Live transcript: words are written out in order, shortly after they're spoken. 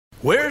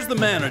Where's the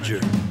manager?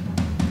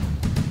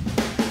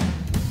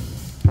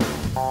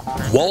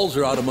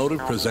 Walzer Automotive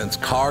presents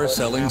Car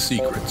Selling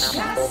Secrets.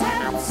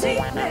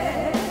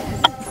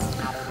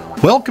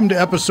 Welcome to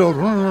episode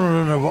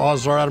 1 of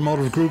Walzer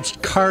Automotive Group's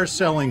Car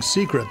Selling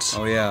Secrets.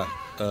 Oh, yeah.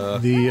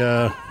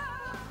 The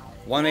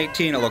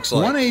 118, it looks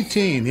like.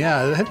 118,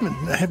 yeah.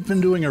 I have been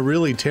doing a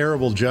really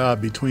terrible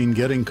job between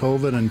getting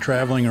COVID and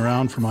traveling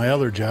around for my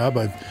other job.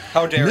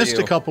 How dare missed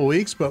you. a couple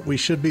weeks, but we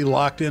should be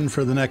locked in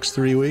for the next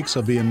 3 weeks.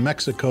 I'll be in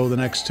Mexico the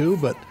next 2,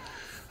 but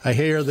I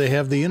hear they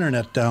have the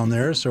internet down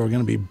there, so we're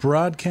going to be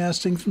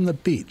broadcasting from the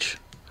beach.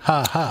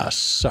 Ha ha,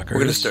 suckers.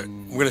 We're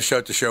going to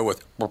start the show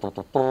with.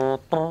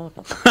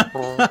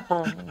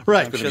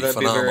 Right. I'm sure that'd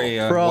be very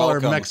for all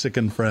welcome. our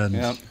Mexican friends.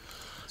 Yep.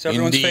 It's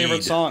everyone's Indeed.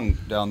 favorite song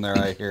down there,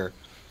 I hear.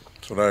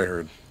 That's what I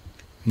heard.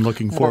 I'm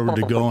looking forward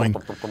to going.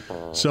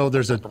 So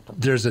there's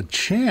a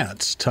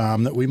chance,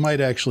 Tom, that we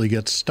might actually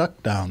get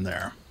stuck down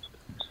there.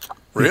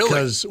 Really?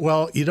 Because,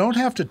 well, you don't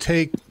have to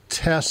take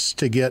tests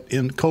to get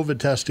in, COVID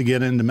tests to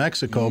get into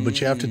Mexico,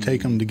 but you have to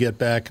take them to get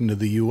back into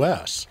the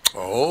U.S.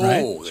 Oh,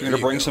 Right? So you're going to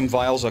bring some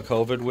vials of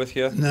COVID with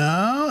you?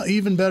 No,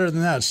 even better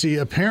than that. See,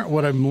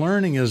 what I'm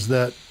learning is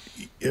that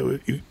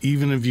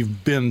even if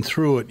you've been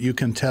through it, you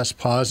can test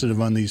positive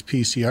on these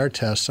PCR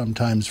tests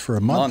sometimes for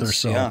a month or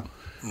so yeah.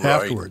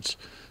 afterwards.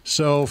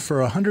 So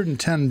for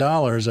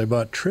 $110, I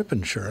bought trip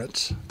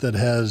insurance that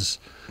has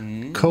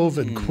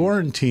COVID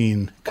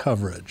quarantine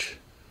coverage.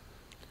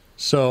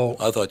 So,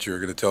 I thought you were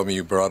going to tell me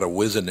you brought a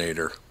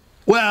Whizzinator.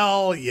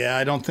 well, yeah,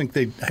 I don't think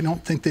they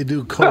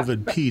do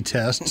COVID P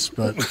tests,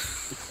 but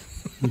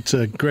it's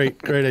a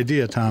great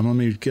idea, Tom. Let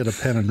me get a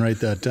pen and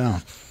write that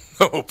down.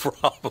 No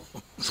problem.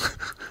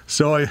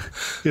 So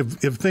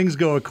if things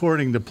go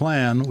according to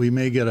plan, we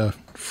may get a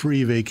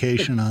free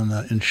vacation on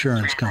the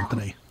insurance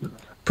company.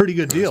 Pretty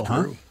good deal,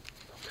 huh? True.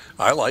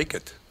 I like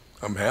it.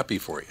 I'm happy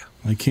for you.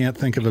 I can't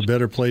think of a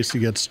better place to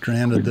get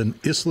stranded than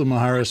Isla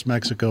Mujeres,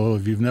 Mexico.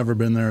 If you've never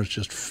been there, it's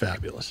just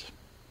fabulous.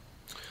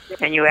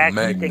 And you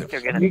actually think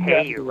they're going to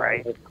pay you,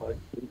 right?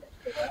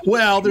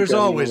 Well, there's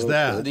always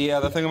that.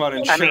 The thing about I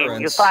insurance...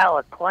 mean, you file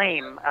a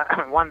claim.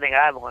 One thing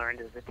I've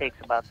learned is it takes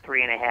about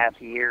 3.5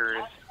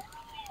 years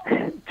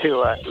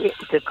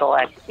to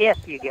collect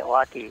if you get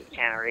lucky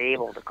and are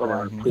able to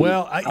collect.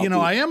 Well,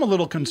 I am a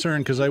little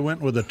concerned because I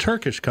went with a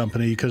Turkish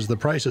company because the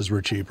prices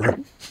were cheaper.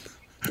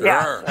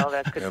 Yeah, Sure. well,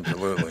 that could.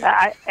 Absolutely.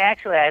 I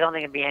don't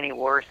think it'd be any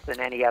worse than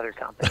any other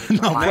company.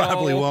 No, Mine-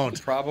 probably won't.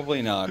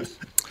 Probably not.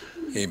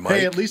 Hey, Mike.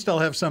 Hey, at least I'll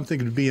have something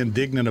to be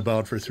indignant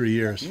about for 3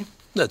 years.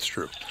 That's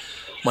true.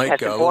 Mike,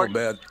 That's a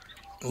important.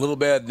 little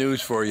bad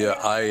news for you.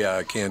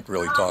 I can't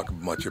really talk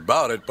much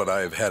about it, but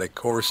I've had a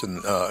case in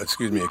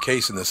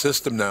the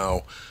system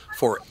now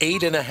for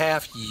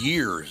 8.5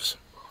 years.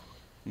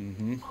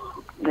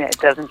 Yeah, it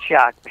doesn't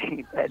shock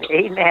me, but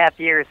 8.5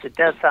 years,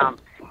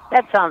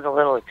 that sounds a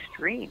little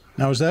extreme.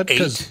 Now, is that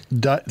because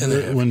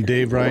when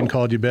Dave Ryan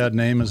called you bad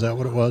name, is that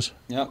what it was?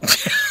 Yep.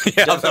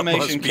 Yeah, that Defamation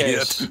must be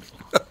case. it.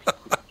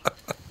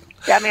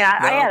 Yeah, I mean,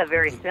 I had a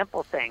very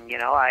simple thing. You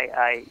know,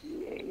 I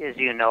as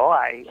you know,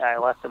 I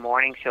left the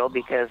morning show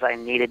because I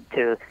needed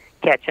to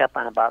catch up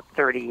on about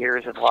 30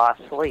 years of lost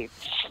sleep.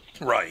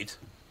 Right.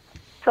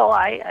 So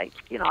I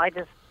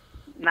just,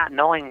 not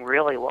knowing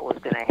really what was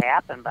going to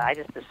happen, but I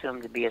just assumed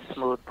it'd be a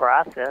smooth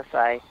process.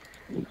 I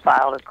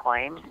filed a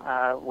claim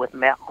with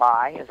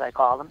MetLife, as I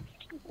call them.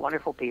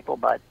 Wonderful people,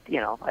 but,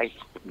 I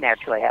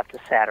naturally have to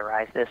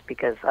satirize this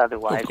because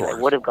otherwise I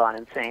would have gone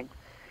insane.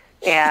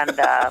 And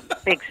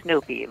Big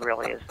Snoopy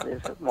really is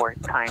a more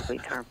kindly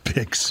term.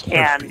 Big Snoopy.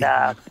 And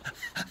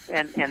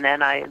then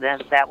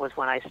that was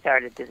when I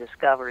started to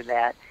discover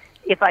that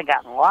if I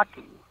got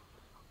lucky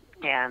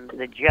and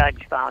the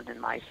judge found in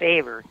my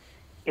favor,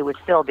 it would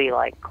still be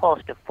like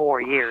close to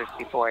 4 years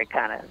before I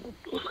kind of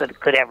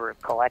could ever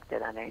have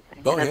collected on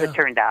anything. Oh, and as yeah. it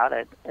turned out,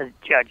 a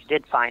judge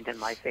did find in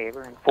my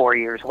favor, and 4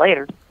 years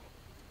later,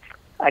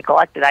 I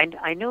collected.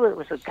 I knew it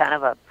was a kind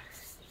of a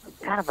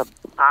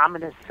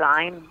ominous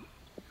sign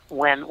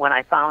when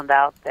I found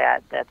out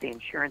that the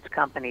insurance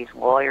company's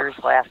lawyer's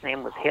last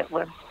name was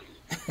Hitler.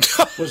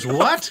 Was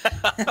what?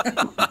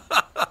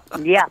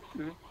 Yeah,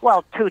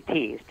 well, 2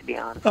 T's to be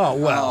honest. Oh,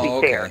 well.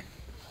 To be fair. Okay.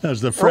 That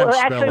was the French Well,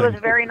 actually, he spelling. was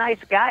a very nice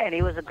guy, and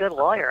he was a good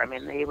lawyer. I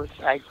mean,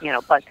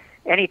 but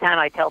anytime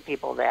I tell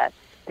people that,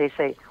 they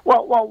say,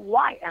 well,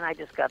 why? And I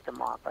just cut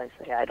them off. I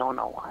say, I don't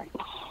know why.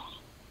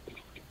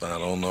 I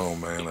don't know,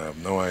 man. I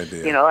have no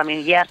idea. I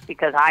mean, yes,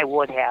 because I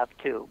would have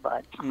too,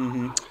 but,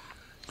 but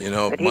he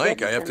Mike,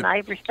 didn't, and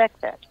I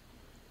respect that.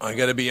 I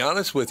got to be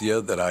honest with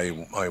you that I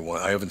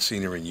haven't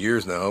seen her in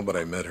years now, but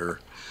I met her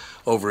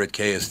over at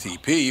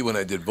KSTP when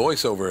I did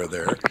voiceover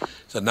there.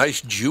 It's a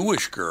nice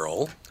Jewish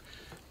girl,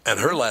 and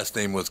her last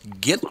name was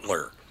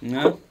Gittler.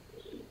 No.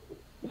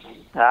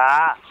 It's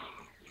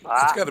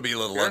got to be a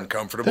little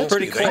uncomfortable. That's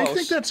pretty do you think? I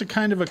think that's a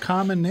kind of a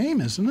common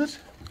name, isn't it?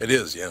 It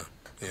is, yeah.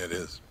 Yeah, it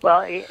is. Well,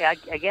 I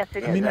guess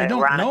it is. I mean, I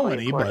don't know Ironically,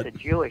 any, of course, but- a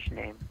Jewish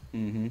name.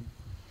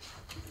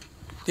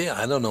 Yeah,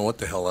 I don't know what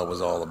the hell that was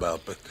all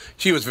about, but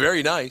she was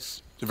very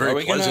nice. Very Are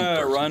we going pleasant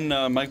to person.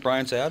 run Mike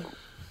Bryant's ad?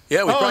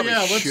 Yeah, we Oh probably yeah,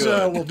 let's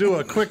should. we'll do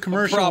a quick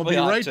commercial. We'll Probably be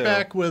ought right to.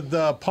 back with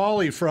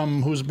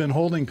Paulie who's been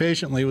holding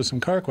patiently with some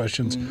car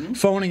questions,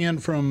 phoning in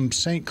from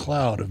St.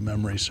 Cloud, if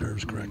memory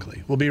serves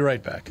correctly. We'll be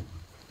right back.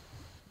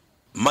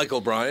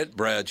 Michael Bryant,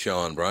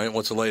 Bradshaw and Bryant,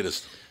 what's the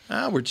latest?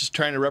 We're just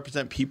trying to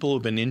represent people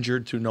who've been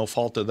injured through no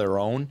fault of their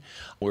own.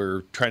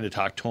 We're trying to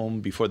talk to them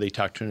before they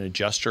talk to an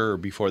adjuster or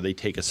before they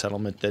take a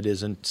settlement that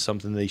isn't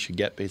something they should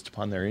get based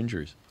upon their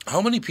injuries. How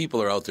many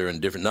people are out there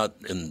not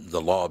in the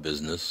law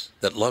business,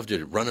 that love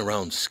to run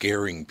around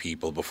scaring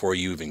people before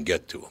you even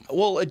get to them?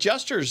 Well,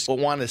 adjusters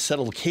want to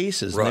settle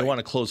cases and Right. they want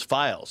to close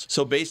files.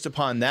 So based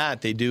upon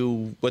that, they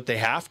do what they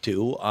have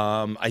to.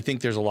 I think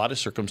there's a lot of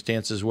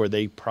circumstances where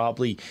they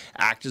probably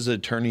act as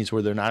attorneys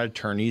where they're not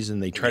attorneys,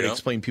 and they try to Yeah.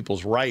 explain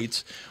people's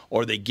rights,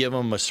 or they give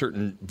them a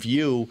certain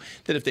view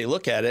that if they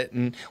look at it.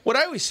 And what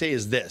I always say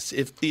is this: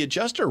 if the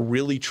adjuster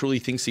really truly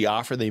thinks the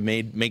offer they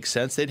made makes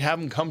sense, they'd have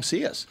them come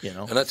see us.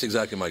 And that's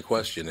exactly my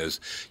question is,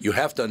 you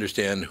have to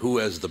understand who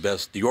has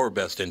your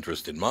best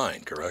interest in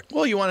mind, correct?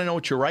 Well, you want to know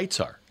what your rights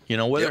are.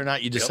 Whether Yep, or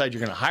not you yep. decide you're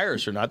going to hire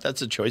us or not,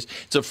 that's a choice.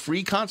 It's a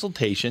free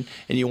consultation,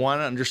 and you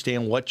want to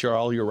understand what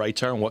all your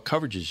rights are and what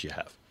coverages you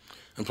have.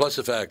 And plus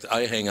the fact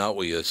I hang out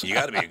with you, so you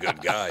got to be a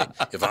good guy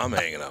if I'm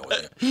hanging out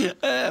with you.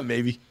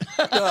 Maybe.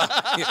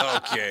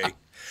 Okay.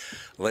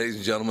 Ladies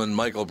and gentlemen,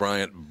 Michael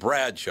Bryant,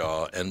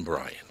 Bradshaw and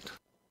Bryant.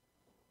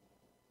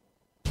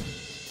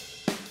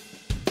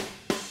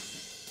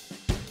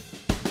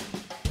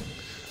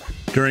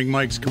 During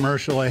Mike's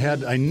commercial,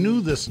 I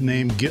knew this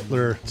name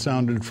Gittler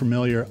sounded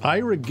familiar.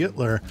 Ira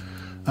Gittler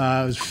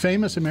was a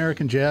famous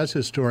American jazz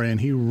historian.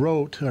 He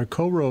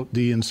co-wrote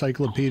the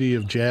Encyclopedia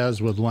of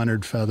Jazz with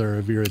Leonard Feather.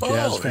 If you're a jazz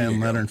there you fan,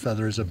 go. Leonard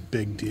Feather is a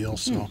big deal.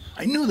 So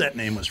I knew that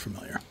name was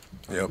familiar.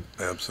 Yep,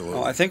 absolutely.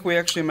 Oh, I think we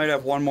actually might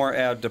have one more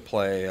ad to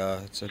play.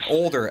 It's an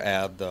older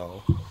ad,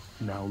 though.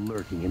 Now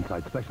lurking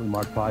inside specially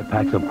marked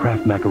 5-packs of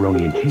Kraft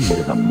macaroni and cheese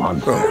is a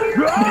monster.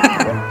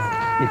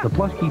 It's a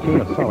plush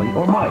keychain of Sully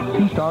or Mike,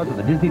 2 stars of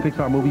the Disney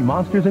Pixar movie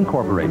Monsters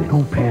Incorporated.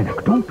 Don't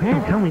panic. Don't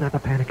panic. Tell me not to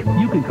panic.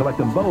 You can collect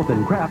them both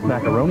in Kraft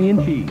macaroni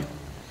and cheese.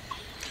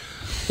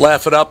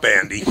 Laugh it up,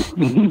 Andy.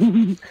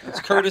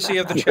 It's courtesy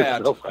of the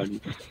chat. So funny.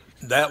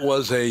 That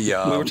was a...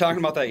 We were talking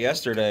about that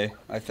yesterday,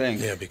 I think.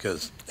 Yeah,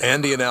 because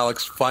Andy and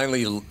Alex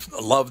finally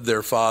loved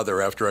their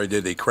father after I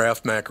did a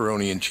Kraft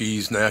macaroni and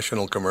cheese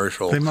national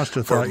commercial. They must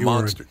have for thought you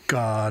Monster. were a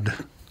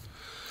god.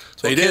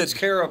 They Kids did.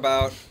 care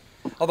about.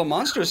 Although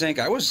Monsters Inc.,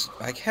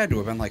 I had to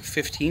have been like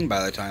 15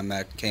 by the time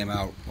that came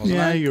out, wasn't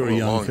Yeah, I? you were For a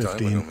young, long time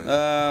 15. ago,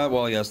 man.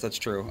 Well, yes, that's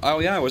true. Oh,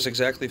 yeah, I was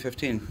exactly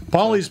 15.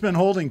 Paulie's been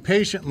holding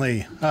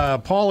patiently.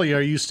 Paulie,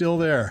 are you still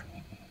there?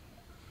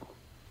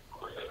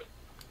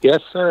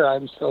 Yes, sir.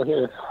 I'm still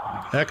here.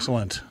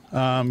 Excellent.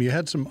 You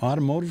had some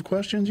automotive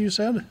questions, you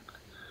said?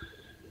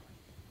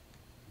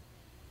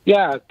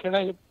 Yeah. Can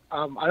I?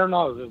 I don't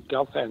know if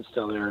Gelfan's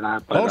still there or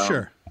not. But, Oh,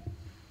 sure.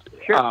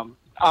 Sure.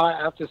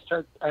 I have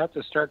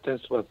to start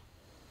this with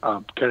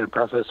kind of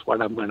preface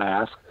what I'm going to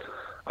ask.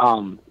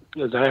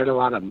 Because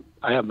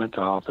I have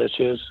mental health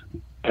issues,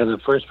 and the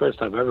first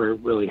person I've ever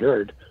really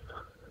heard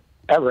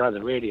ever on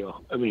the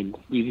radio. I mean,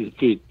 you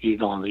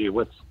know, you're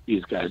with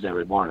these guys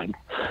every morning.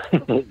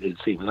 It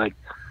seems like,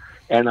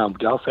 and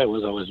Gelfand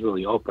was always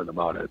really open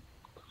about it,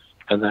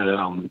 and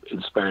that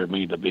inspired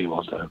me to be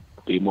able to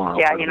be more.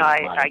 Yeah, open you know,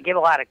 about I my give a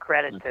lot of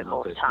credit to mental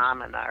health both issues.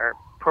 Tom and our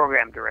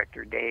program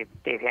director, Dave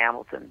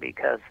Hamilton,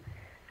 because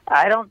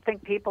I don't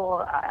think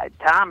people,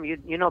 Tom,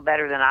 you know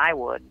better than I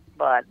would,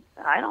 but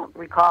I don't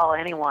recall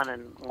anyone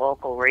in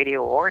local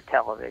radio or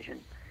television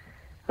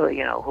who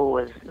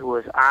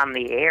was on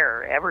the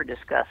air ever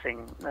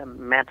discussing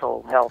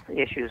mental health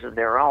issues of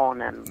their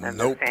own and their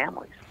Nope.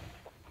 families.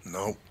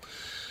 No.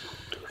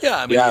 Yeah,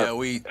 I mean,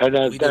 we did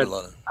a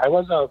lot of... I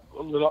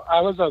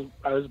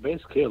was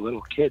basically a little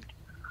kid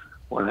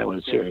when I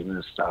was hearing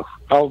this stuff.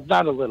 Oh,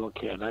 not a little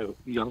kid, a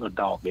young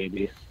adult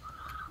maybe.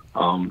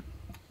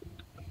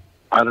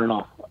 I don't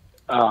know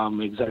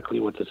exactly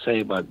what to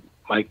say, but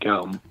Mike,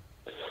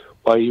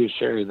 while you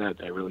sharing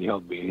that really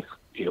helped me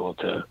be able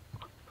to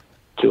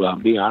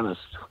be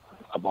honest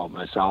about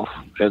myself.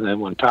 And then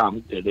when Tom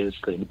did his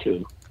thing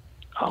too,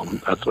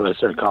 that's when I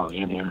started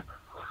calling in here.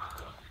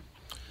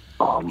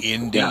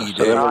 Indeed. Yeah,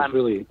 so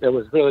that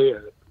was really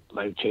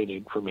life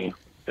changing for me.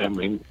 I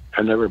mean,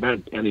 I've never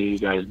met any of you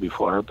guys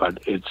before,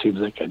 but it seems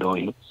like I know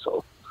you.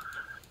 So,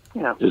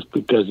 Yeah, just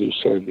because you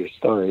shared your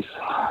stories.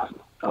 I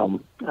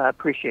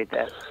appreciate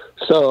that.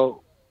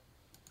 So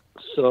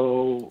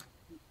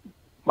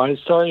my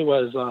story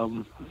was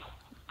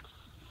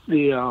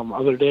the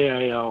other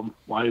day I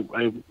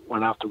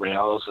went off the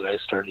rails and I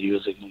started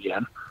using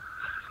again.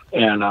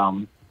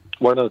 And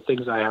one of the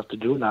things I have to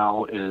do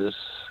now is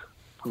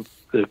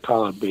they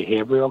call it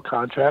behavioral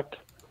contract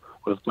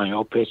with my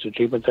outpatient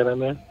treatment that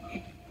I'm in.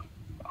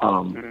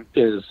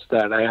 Is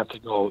that I have to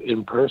go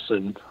in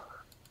person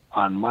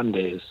on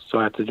Mondays. So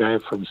I have to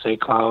drive from St.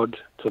 Cloud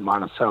to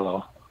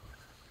Monticello.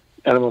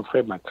 And I'm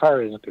afraid my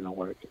car isn't going to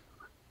work.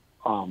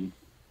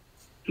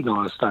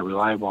 It's not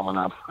reliable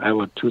enough. I have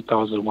a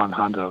 2001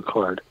 Honda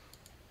Accord.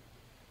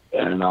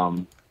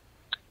 And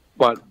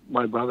But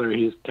my brother,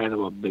 he's kind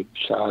of a big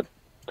shot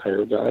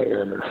tire guy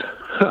or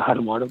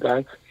automotive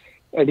guy.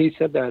 And he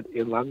said that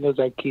as long as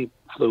I keep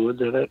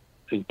fluids in it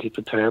and keep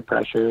the tire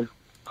pressure,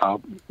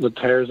 the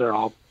tires are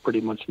all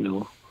pretty much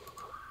new.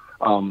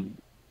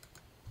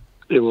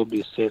 It will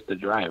be safe to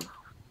drive.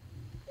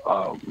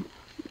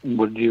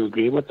 Would you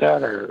agree with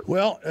that? Or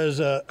Well, as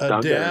a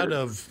dad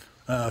of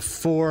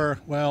 4,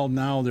 well,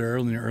 now they're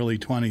in their early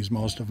 20s,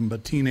 most of them,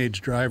 but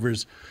teenage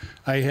drivers,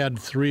 I had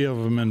 3 of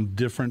them in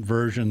different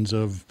versions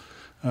of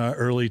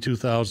early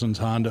 2000s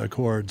Honda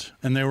Accords.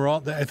 And they were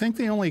all, I think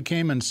they only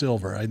came in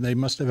silver. They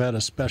must have had a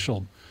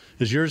special.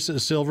 Is yours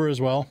silver as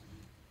well?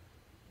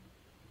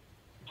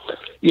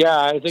 Yeah,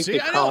 I think See, they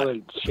I know call it.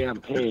 it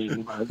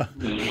champagne. But,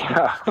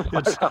 yeah.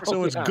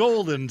 So it's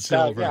gold and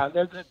silver.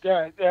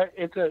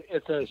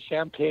 It's a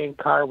champagne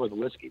car with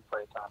whiskey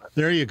plates on it.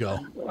 There you go.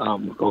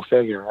 Go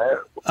figure, right?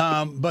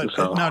 But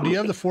So- now, do you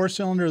have the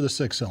 4-cylinder or the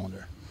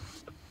 6-cylinder?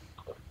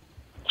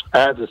 I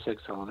have the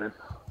 6-cylinder.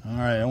 All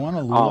right, I want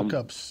to look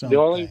up something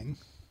only-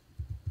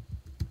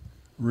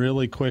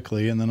 really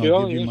quickly, and then The I'll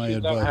only give you my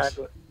issues I've advice.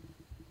 had with-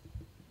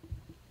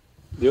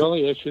 The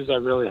only issues I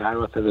really had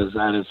with it is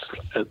that it's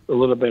a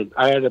little bit.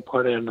 I had to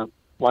put in.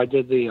 I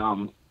did the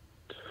I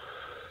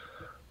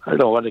don't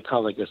know what they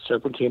call it, like a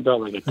serpentine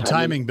belt, like a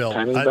Timing belt.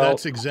 Timing belt.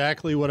 That's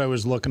exactly what I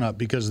was looking up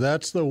because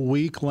that's the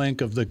weak link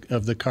of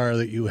the car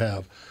that you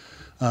have.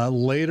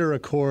 Later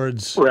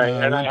Accords Right,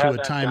 and I went to had a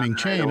that timing done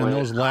chain, right and away.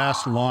 those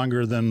last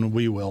longer than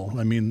we will.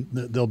 I mean,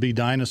 there'll be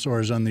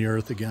dinosaurs on the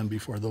earth again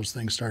before those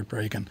things start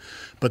breaking.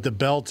 But the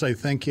belts, I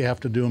think you have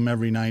to do them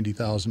every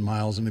 90,000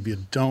 miles, and if you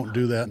don't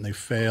do that and they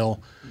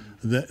fail,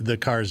 the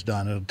car's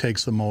done. It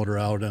takes the motor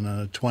out, and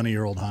a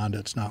 20-year-old Honda,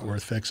 it's not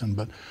worth fixing.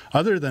 But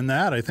other than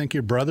that, I think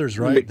your brother's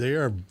right. They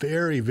are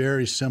very,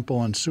 very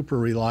simple and super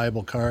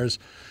reliable cars.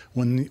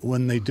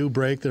 When they do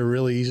break, they're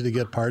really easy to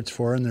get parts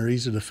for, and they're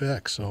easy to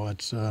fix. So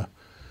it's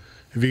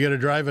if you got to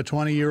drive a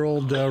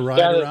 20-year-old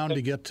ride around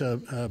to get to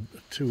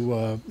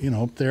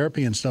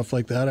therapy and stuff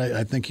like that,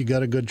 I think you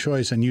got a good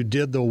choice. And you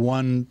did the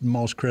one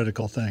most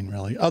critical thing,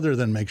 really, other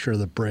than make sure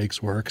the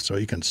brakes work so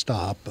you can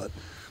stop. But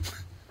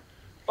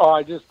Oh,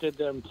 I just did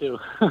them too.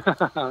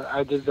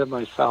 I did them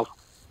myself.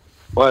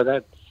 Boy,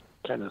 that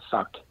kind of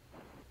sucked.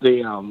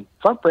 The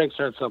front brakes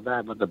aren't so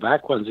bad, but the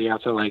back ones, you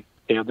have to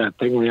they have that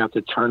thing where you have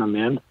to turn them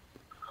in.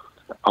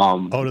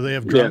 do they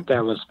have you have to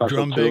have a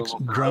special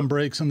drum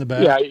brakes in the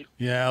back? Yeah.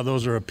 Yeah,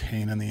 those are a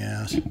pain in the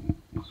ass.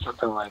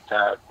 Something like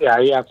that. Yeah,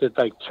 you have to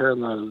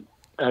turn the.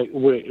 I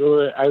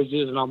was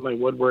using all my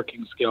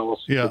woodworking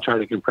skills Yeah. to try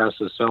to compress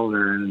the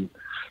cylinder, and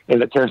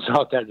it turns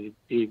out that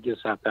you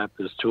just have to have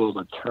this tool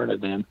to turn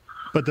it in.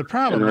 But the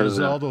problem And is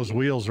then, all those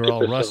wheels are get all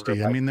the rusty.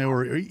 cylinder I back. mean, they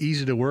were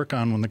easy to work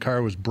on when the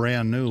car was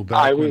brand new I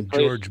back when replaced-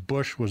 George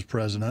Bush was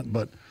president.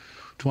 But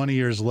 20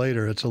 years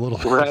later, it's a little,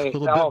 Right.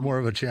 bit more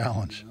of a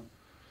challenge.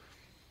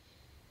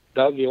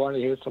 Doug, you want to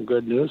hear some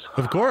good news?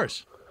 Of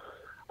course.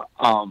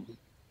 I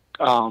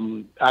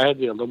had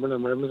the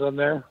aluminum rims on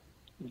there.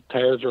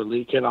 Tires were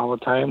leaking all the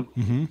time,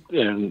 and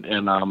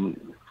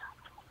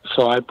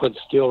so I put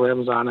steel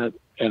rims on it,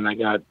 and I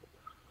got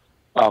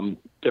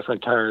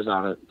different tires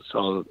on it.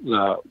 So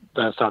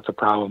that's not the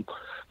problem.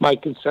 My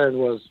concern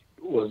was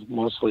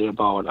mostly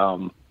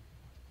about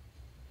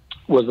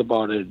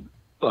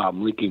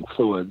leaking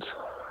fluids,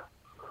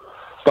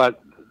 but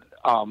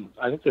I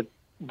think that.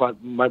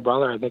 But my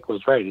brother, I think,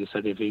 was right. He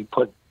said if he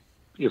put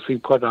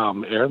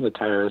air in the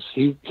tires,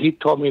 he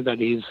told me that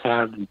he's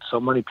had so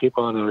many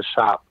people in his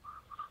shop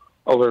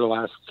over the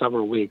last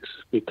several weeks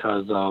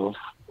because of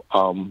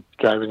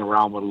driving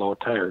around with low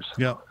tires,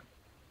 Yeah.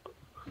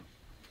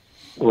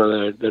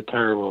 where the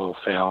tire will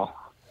fail,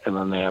 and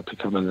then they have to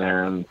come in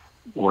there and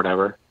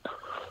whatever,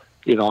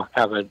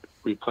 have it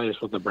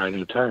replaced with a brand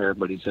new tire.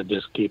 But he said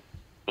just keep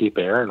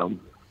air in them,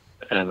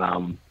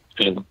 and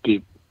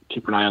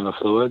keep an eye on the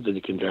fluids, and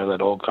you can drive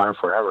that old car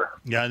forever.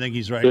 Yeah, I think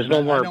he's right. There's no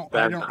I more don't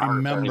bad cars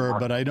remember, anymore.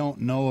 but I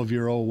don't know if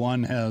your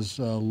 01 has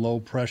low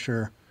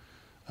pressure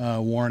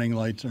warning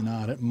lights or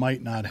not. It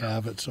might not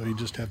have it, so you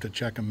just have to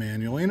check them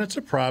manually. And it's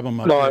a problem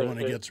up there when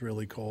it gets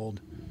really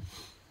cold.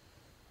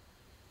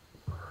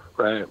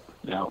 Right.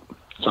 Yeah.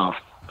 So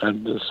I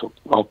just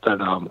hope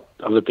that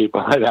other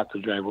people that have to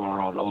drive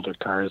around older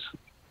cars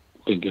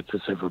can get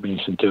this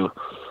information too.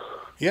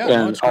 Yeah,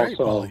 And that's great,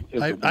 also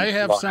Paulie. I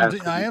have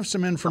information I have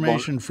some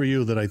information for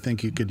you that I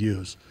think you could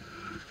use.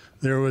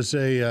 There was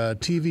a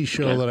TV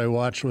show that I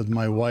watched with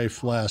my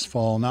wife last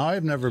fall. Now,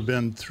 I've never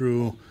been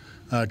through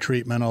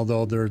treatment,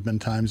 although there have been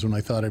times when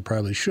I thought I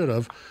probably should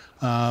have.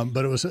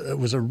 But it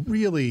was a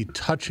really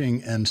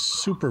touching and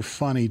super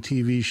funny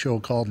TV show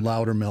called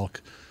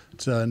Loudermilk.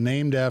 It's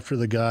named after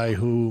the guy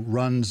who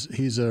runs.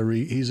 He's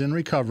in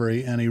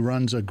recovery, and he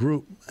runs a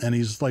group, and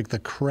he's like the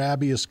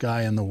crabbiest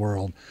guy in the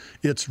world.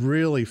 It's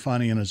really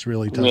funny and it's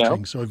really touching.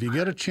 Yeah. So if you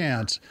get a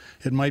chance,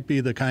 it might be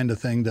the kind of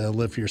thing to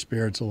lift your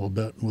spirits a little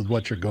bit with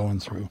what you're going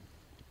through.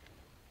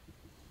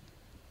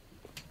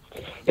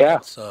 Yeah.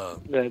 What's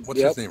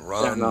his name?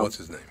 Ron? What's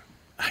his name?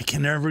 I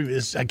can't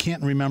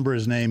remember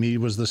his name. He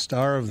was the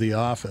star of The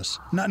Office.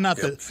 Not Yep,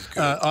 the he's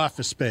good.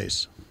 Office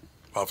Space.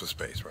 Office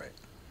Space, right?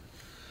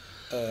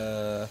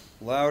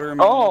 Louder.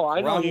 Oh,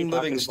 I know Ron who you're talking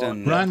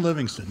Livingston. Ron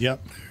Livingston.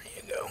 Yep. There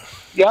you go.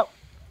 Yep.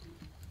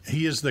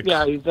 He is the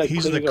He's like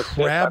he's the cleaning a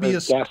fit on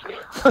his crabbiest desk.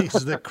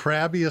 he's the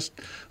crabbiest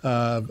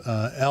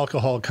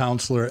alcohol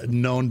counselor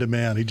known to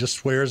man. He just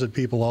swears at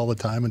people all the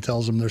time and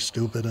tells them they're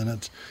stupid,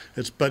 and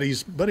but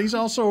he's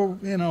also,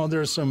 you know,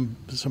 there's some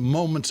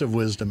moments of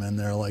wisdom in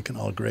there, like in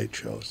all great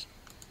shows.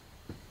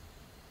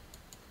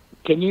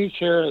 Can you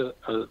share?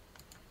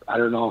 I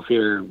don't know if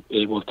you're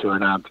able to or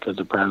not because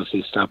of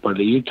privacy stuff, but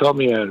you told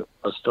me a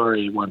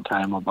story one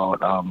time about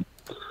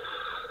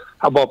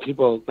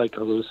people like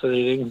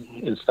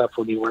hallucinating and stuff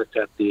when you worked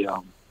at the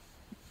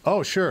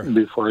Oh, sure.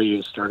 before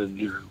you started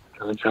your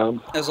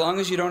job. As long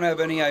as you don't have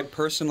any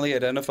personally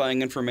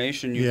identifying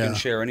information, you can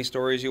share any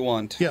stories you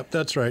want. Yep,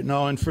 that's right.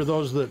 No, and for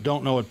those that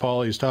don't know what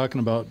Paulie's talking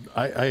about,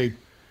 I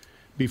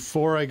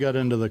before I got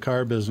into the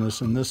car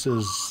business, and this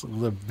is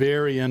the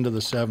very end of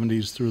the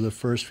 70s through the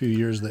first few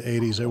years of the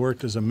 80s, I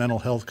worked as a mental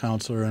health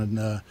counselor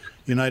in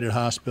United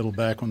Hospital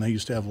back when they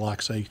used to have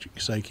locked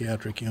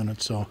psychiatric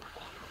units. So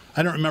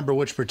I don't remember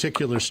which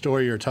particular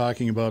story you're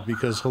talking about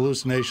because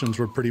hallucinations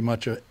were pretty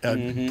much a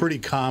pretty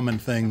common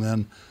thing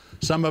then.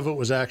 Some of it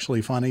was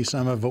actually funny.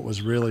 Some of it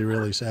was really,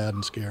 really sad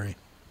and scary.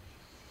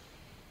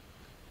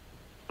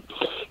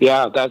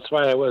 Yeah, that's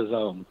why I was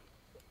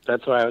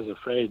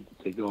afraid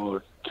to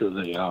go to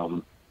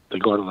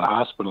the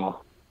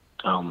hospital.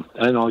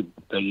 I know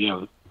that you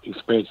have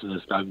experience in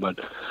this, Doug, but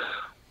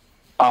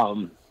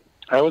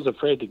I was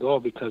afraid to go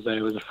because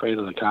I was afraid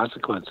of the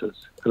consequences.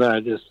 And then I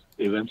just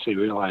eventually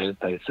realized,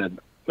 I said,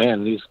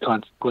 man, these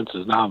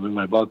consequences now, I mean,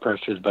 my blood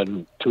pressure has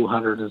been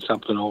 200 and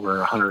something over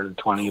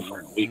 120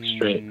 for weeks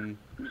straight.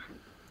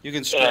 You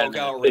can stroke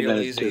out real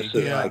easy.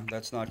 Yeah.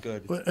 That's not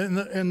good.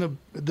 And the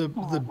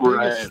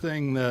Right. biggest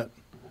thing that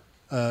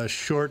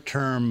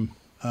short-term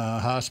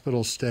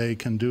hospital stay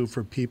can do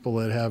for people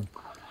that have,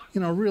 you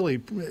know, really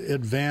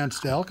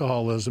advanced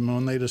alcoholism, and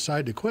when they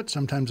decide to quit,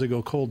 sometimes they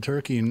go cold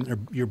turkey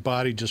and your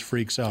body just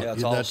freaks out. Yeah,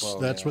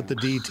 that's what the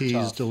DTs,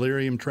 tough.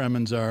 delirium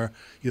tremens are.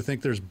 You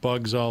think there's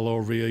bugs all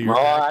over you. You're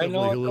Oh, I actively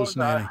know what those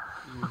hallucinating.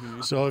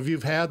 So if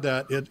you've had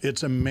that,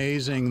 it's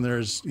amazing.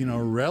 There's, you know,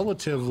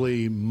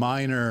 relatively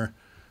minor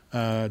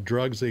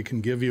drugs they can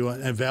give you,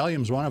 and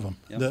Valium's one of them,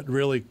 that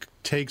really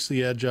takes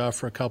the edge off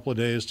for a couple of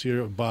days so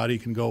your body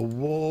can go,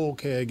 whoa,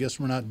 okay, I guess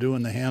we're not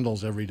doing the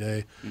handles every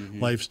day.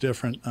 Life's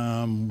different.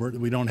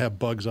 We don't have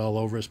bugs all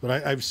over us.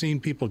 But I've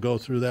seen people go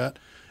through that,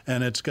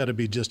 and it's got to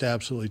be just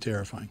absolutely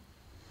terrifying.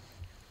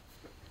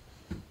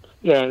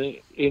 Yeah,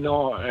 you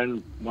know,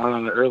 and one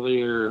of the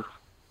earlier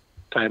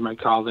time I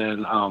called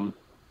in,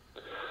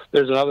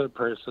 there's another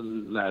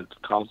person that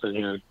calls in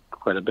here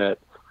quite a bit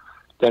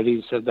that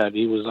he said that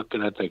he was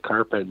looking at the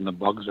carpet and the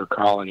bugs are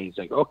crawling. He's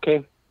like,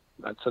 okay,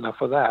 that's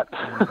enough of that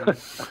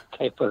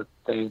type of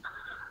thing.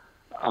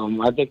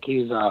 I think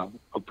he's a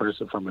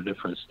person from a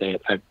different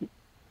state.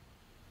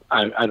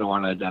 I don't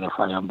want to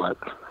identify him, but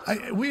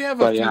we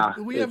have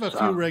a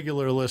few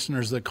regular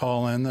listeners that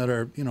call in that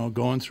are, you know,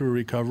 going through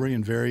recovery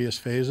in various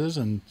phases,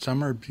 and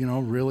some are, you know,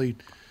 really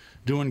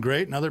doing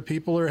great, and other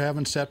people are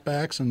having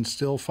setbacks and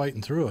still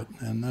fighting through it.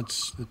 And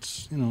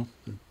it's you know,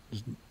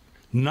 there's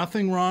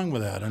nothing wrong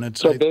with that. And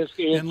it's So like,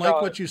 basically, and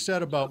like what you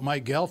said about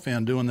Mike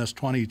Gelfand doing this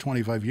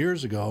 25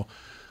 years ago,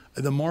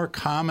 the more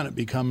common it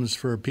becomes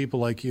for people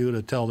like you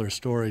to tell their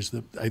stories,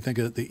 I think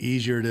that the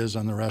easier it is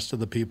on the rest of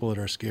the people that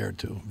are scared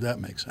too. If that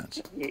makes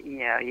sense.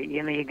 Yeah,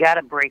 you know, you got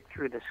to break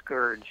through the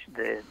scourge,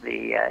 the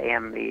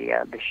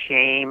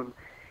shame,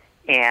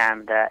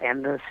 and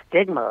the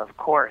stigma, of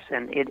course.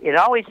 And it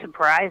always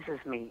surprises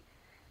me.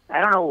 I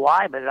don't know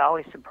why, but it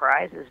always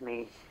surprises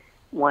me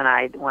when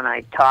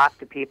I talk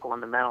to people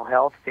in the mental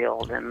health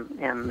field,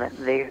 and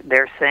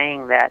they're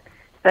saying that,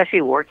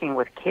 especially working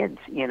with kids,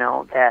 you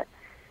know, that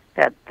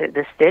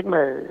the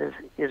stigma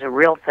is a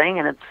real thing,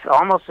 and it's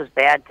almost as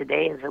bad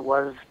today as it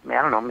was,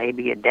 I don't know,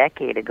 maybe a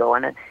decade ago.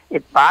 And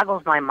it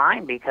boggles my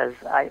mind because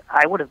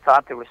I would have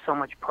thought there was so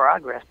much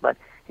progress, but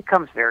it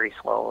comes very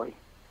slowly.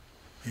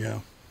 Yeah.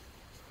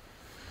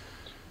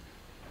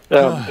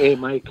 Hey,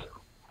 Mike.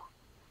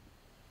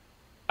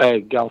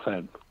 Hey,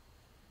 Gelfand.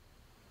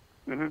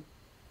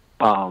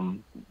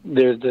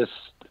 There's this.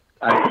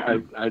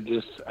 I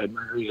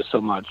admire you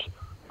so much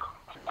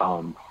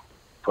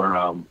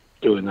for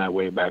doing that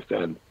way back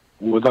then.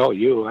 Without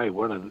you, I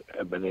wouldn't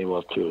have been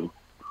able to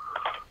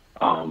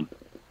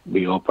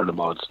be open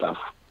about stuff.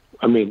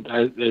 I mean,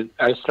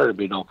 I started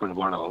being open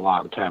about it a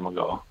long time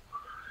ago,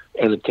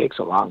 and it takes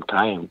a long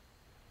time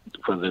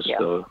for this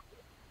to,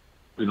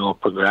 you know,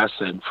 progress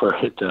and for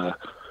it to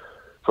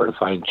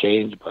find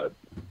change. But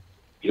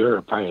you're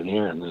a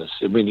pioneer in this.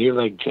 I mean, you're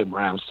like Jim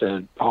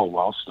Ramstad, Paul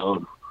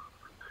Wellstone,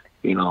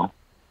 you know.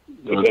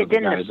 It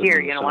didn't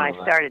appear, you know, when I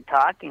started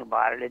talking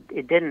about it,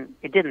 it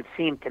didn't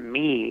seem to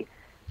me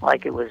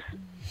like it was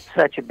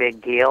such a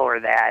big deal or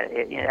that.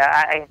 You know,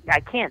 I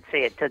can't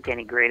say it took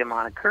any great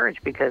amount of courage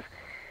because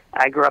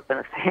I grew up in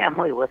a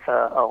family with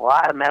a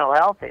lot of mental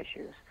health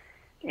issues,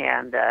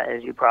 and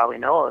as you probably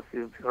know if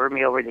you've heard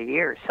me over the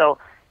years. So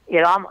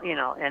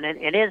And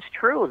it is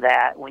true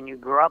that when you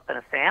grow up in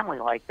a family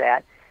like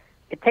that,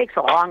 it takes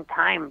a long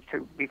time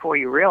before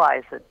you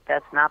realize that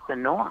that's not the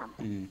norm.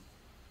 Mm.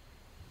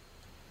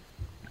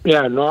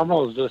 Yeah,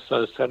 normal is just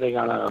sitting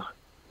on a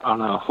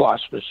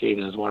wash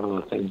machine is one of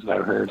the things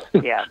I've heard.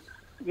 Yeah.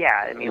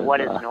 I mean,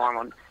 what is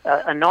normal?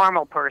 A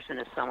normal person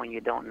is someone you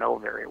don't know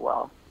very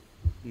well.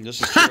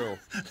 This is true.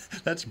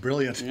 That's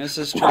brilliant. This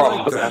is true.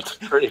 Oh, that's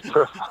pretty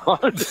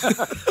profound.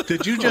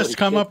 Did you just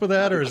come up with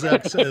that, or is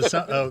that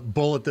a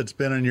bullet that's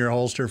been in your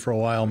holster for a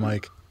while,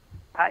 Mike?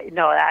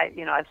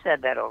 I've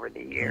said that over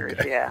the years.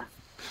 Okay. Yeah.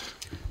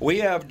 We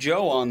have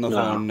Joe on the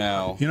phone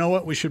now. You know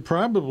what? We should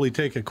probably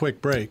take a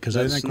quick break because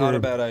I think not we're a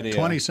bad idea.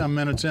 20-some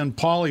minutes in.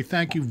 Paulie,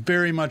 thank you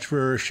very much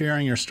for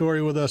sharing your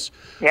story with us.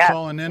 Yeah.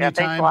 Call in anytime.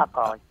 Thanks a lot,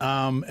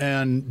 Paulie.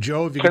 And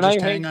Joe, if you could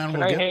just hang on.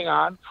 Can I hang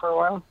on for a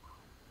while?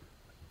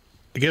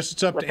 I guess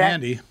it's up to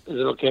Andy. Is it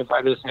okay if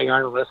I just hang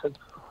on and listen?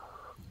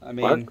 I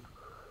mean,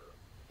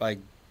 I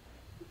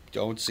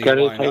don't see Can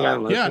I why just hang not. on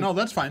and listen? Yeah, no,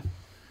 that's fine.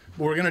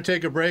 We're going to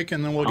take a break,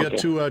 and then we'll get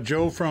to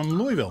Joe from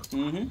Louisville.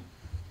 Mm-hmm.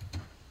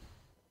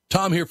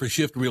 Tom here for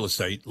Shift Real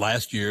Estate.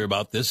 Last year,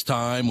 about this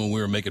time when we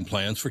were making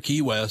plans for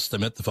Key West, I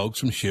met the folks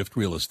from Shift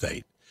Real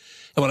Estate.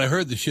 And when I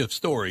heard the Shift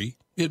story,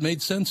 it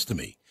made sense to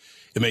me.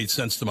 It made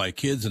sense to my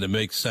kids, and it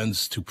makes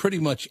sense to pretty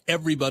much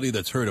everybody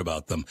that's heard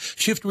about them.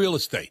 Shift Real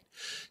Estate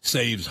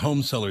saves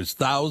home sellers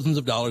thousands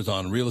of dollars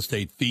on real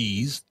estate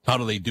fees. How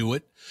do they do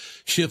it?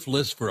 Shift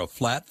lists for a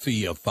flat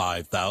fee of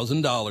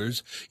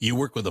 $5,000. You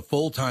work with a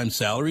full-time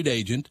salaried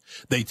agent.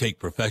 They take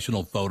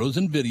professional photos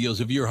and videos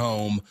of your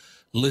home,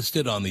 list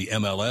it on the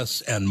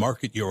MLS, and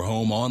market your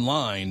home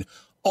online,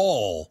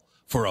 all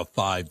for a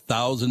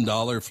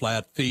 $5,000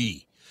 flat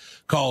fee.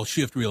 Call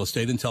Shift Real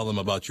Estate and tell them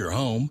about your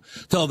home.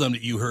 Tell them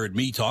that you heard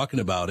me talking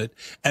about it,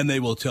 and they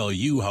will tell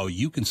you how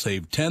you can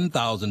save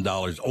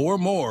 $10,000 or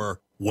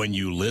more when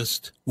you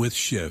list with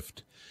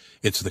Shift.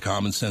 It's the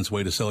common sense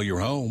way to sell your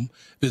home.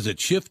 Visit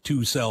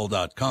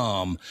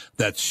shift2sell.com.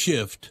 That's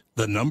shift,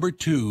 the number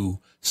 2,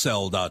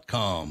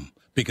 sell.com.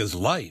 Because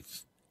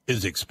life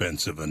is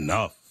expensive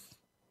enough.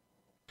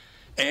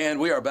 And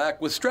we are back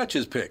with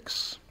Stretch's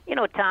picks.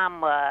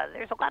 Tom,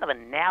 there's a lot of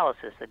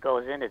analysis that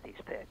goes into these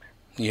picks.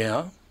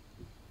 Yeah?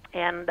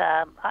 And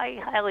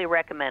I highly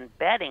recommend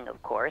betting,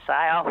 of course.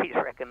 I always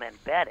recommend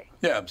betting.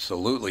 Yeah,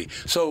 absolutely.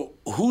 So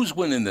who's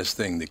winning this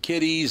thing? The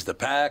Kitties, the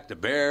Pack, the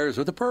Bears,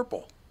 or the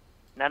Purple?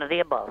 None of the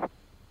above.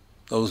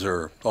 Those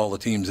are all the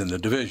teams in the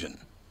division.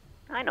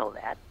 I know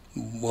that.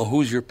 Well,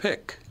 who's your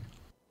pick?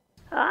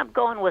 I'm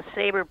going with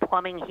Sabre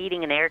Plumbing,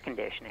 Heating, and Air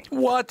Conditioning.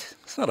 What?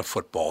 It's not a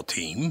football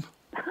team.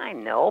 I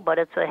know, but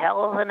it's a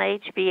hell of an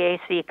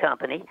HVAC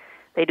company.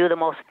 They do the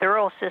most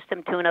thorough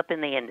system tune-up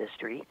in the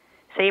industry.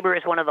 Sabre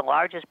is one of the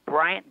largest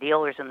Bryant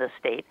dealers in the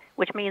state,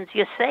 which means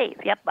you save.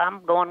 Yep,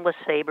 I'm going with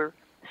Sabre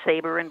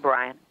and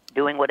Bryant,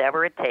 doing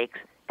whatever it takes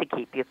to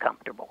keep you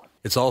comfortable.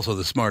 It's also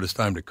the smartest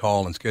time to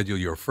call and schedule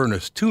your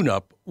furnace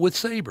tune-up with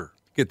Sabre.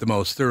 Get the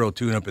most thorough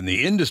tune-up in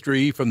the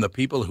industry from the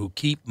people who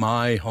keep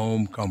my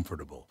home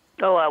comfortable.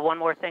 Oh, one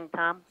more thing,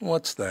 Tom.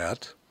 What's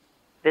that?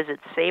 Visit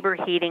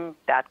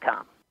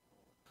saberheating.com.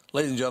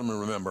 Ladies and gentlemen,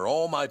 remember,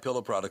 all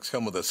MyPillow products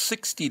come with a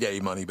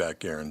 60-day money-back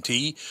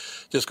guarantee.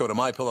 Just go to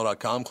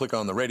MyPillow.com, click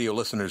on the radio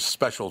listeners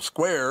special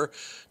square.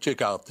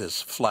 Check out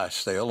this flash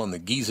sale on the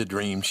Giza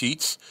Dream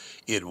Sheets.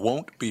 It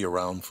won't be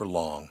around for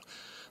long.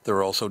 There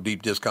are also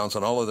deep discounts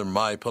on all other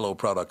MyPillow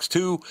products,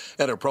 too.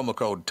 Enter promo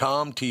code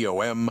TOM,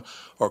 T-O-M,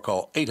 or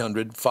call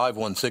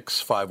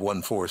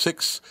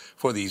 800-516-5146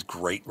 for these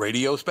great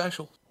radio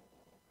specials.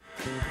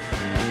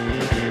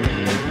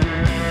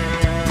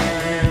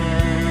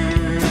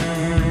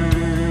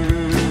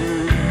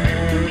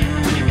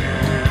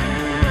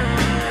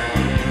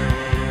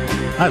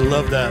 I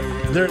love that.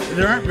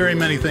 There aren't very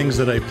many things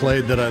that I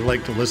played that I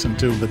like to listen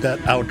to, but that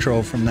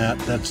outro from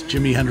that's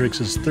Jimi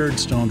Hendrix's Third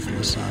Stone from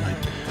the Sun. I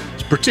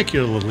was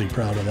particularly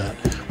proud of that.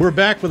 We're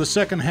back with the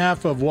second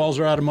half of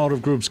Walser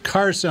Automotive Group's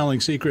Car Selling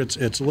Secrets.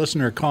 It's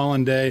listener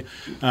call-in day.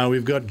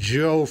 We've got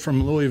Joe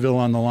from Louisville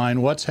on the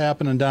line. What's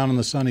happening down in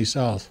the sunny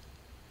south?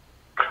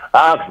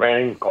 It's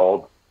raining,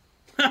 cold.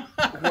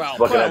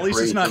 Well, at least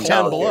it's not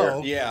 10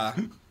 below. Yeah.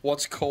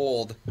 What's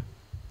cold?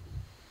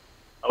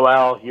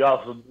 Well, you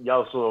also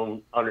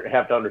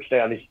have to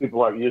understand these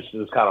people aren't used to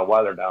this kind of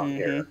weather down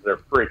here. They're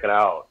freaking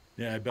out.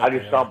 Yeah, I bet I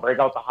just don't break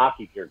out the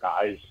hockey gear,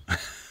 guys.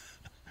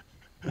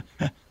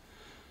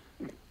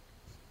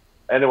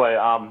 Anyway,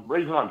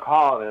 reason I'm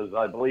calling is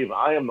I believe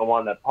I am the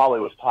one that Paulie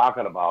was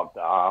talking about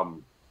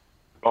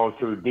going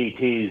through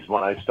DTs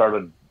when I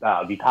started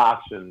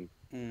detoxing.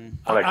 When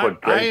I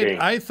quit drinking.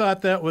 I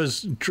thought that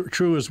was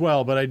true as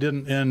well, but I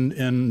didn't.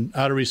 In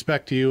out of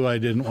respect to you, I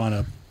didn't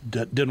want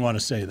to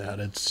say that.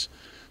 It's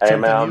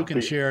something you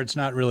can share. It's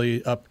not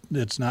really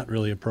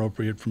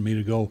appropriate for me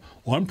to go,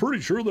 well, I'm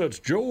pretty sure that's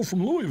Joe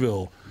from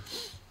Louisville.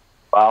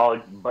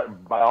 Well,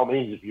 but by all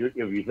means, if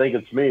you think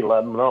it's me,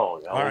 let them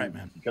know. All right,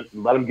 man.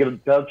 Let them get in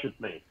touch with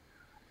me.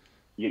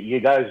 You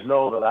guys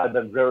know that I've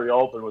been very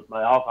open with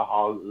my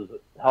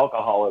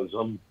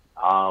alcoholism.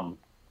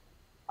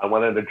 I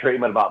went into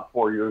treatment about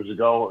 4 years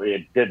ago.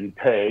 It didn't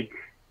take.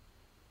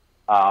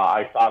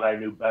 I thought I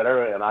knew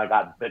better, and I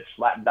got bitch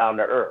slapped down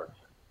to earth.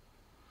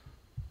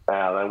 And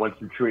I went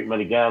through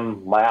treatment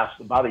again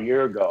about a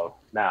year ago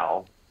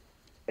now,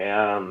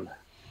 and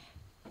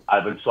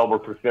I've been sober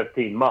for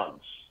 15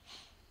 months.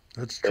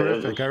 That's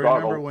terrific. I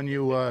remember when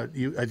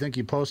I think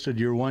you posted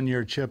your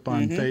 1-year chip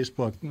on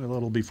Facebook a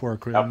little before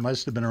Christmas. It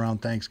must have been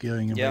around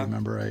Thanksgiving, if I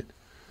remember right.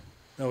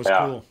 That was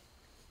cool.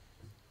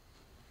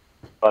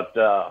 But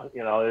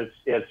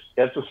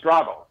it's a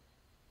struggle.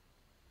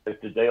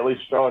 It's a daily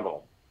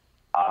struggle.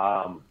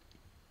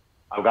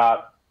 I've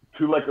got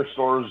 2 liquor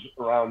stores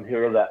around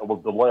here that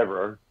will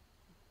deliver.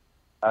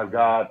 I've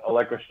got a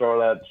liquor store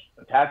that's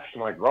attached to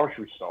my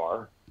grocery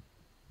store.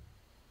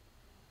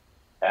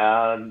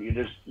 And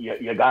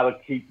you got to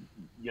keep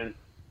your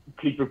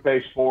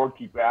face forward,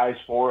 keep your eyes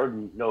forward,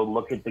 and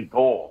look at the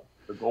goal.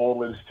 The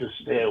goal is to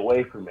stay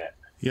away from it.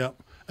 Yep.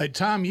 Hey,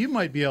 Tom, you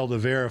might be able to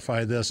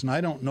verify this, and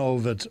I don't know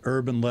if it's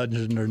urban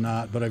legend or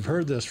not, but I've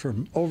heard this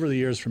from over the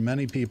years from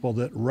many people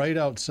that right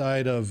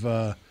outside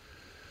of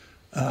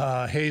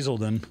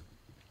Hazelden,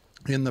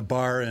 in the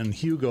bar in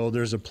Hugo,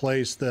 there's a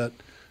place that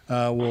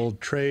will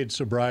trade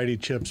sobriety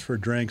chips for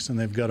drinks, and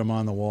they've got them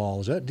on the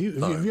wall. Have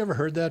you ever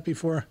heard that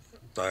before?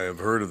 I have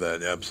heard of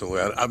that,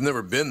 absolutely. I've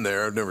never been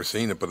there. I've never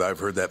seen it, but I've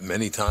heard that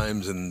many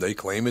times, and they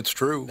claim it's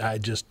true.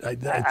 I've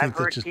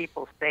heard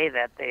people say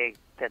that they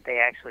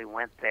actually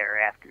went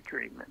there after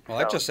treatment. Well,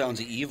 that just sounds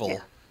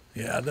evil.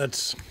 Yeah,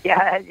 that's...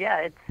 Yeah,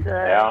 it's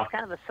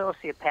kind of a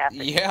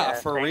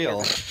sociopathic for thing,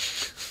 real.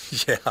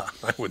 Yeah,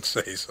 I would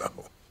say so.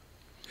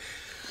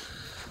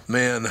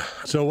 Man.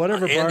 So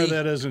whatever bar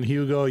that is in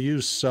Hugo,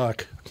 you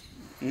suck.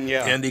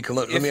 Yeah. Andy,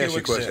 let me ask you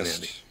a question,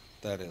 Andy.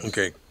 That is.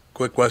 Okay,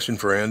 quick question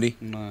for Andy.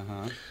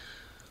 Uh-huh.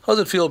 How does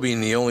it feel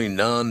being the only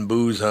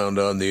non-booze hound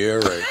on the air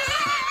right?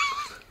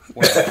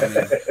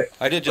 Well,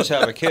 I did just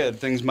have a kid.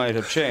 Things might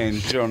have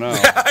changed. You don't know.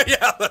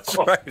 Yeah, that's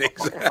right.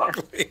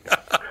 Exactly.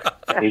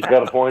 He's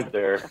got a point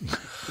there.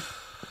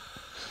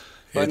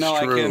 But it's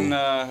no, true.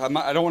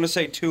 I don't want to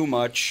say too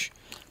much,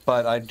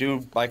 but I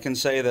can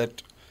say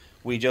that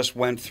we just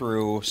went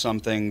through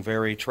something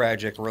very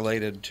tragic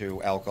related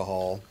to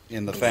alcohol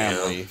in the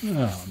family.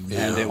 Yeah.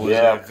 And it was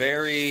a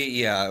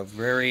very,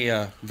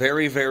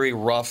 very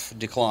rough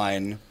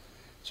decline.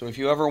 So if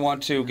you ever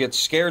want to get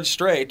scared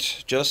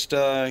straight, just,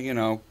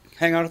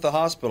 hang out at the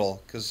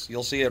hospital, because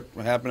you'll see it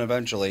happen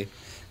eventually.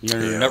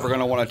 You're never going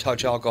to want to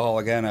touch alcohol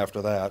again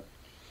after that.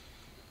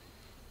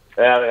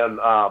 And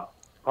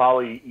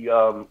Polly,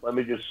 let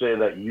me just say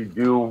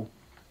that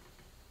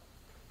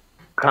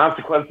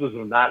consequences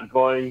of not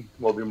going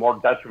will be more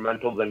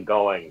detrimental than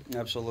going.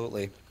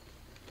 Absolutely.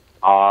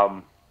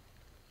 When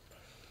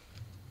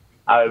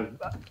I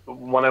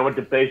went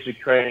to basic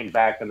training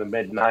back in the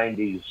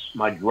mid-'90s,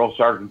 my drill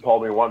sergeant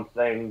told me one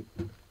thing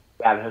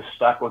that has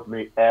stuck with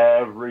me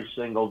every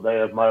single day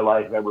of my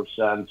life ever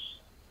since,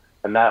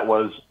 and that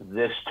was,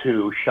 "This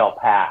too shall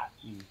pass."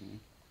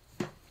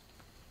 Mm-hmm.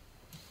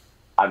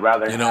 I'd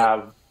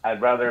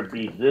rather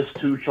be "this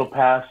too shall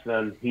pass"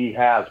 than "he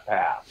has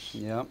passed."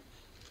 Yep.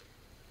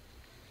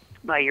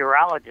 My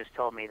urologist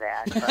told me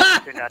that. But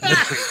it turned out to be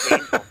pretty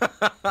painful.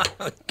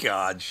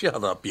 God,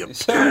 shut up, you He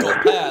said it'll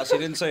pass. He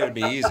didn't say it'd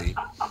be easy.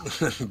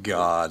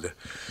 God.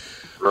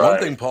 Right. One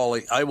thing,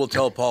 Paulie, I will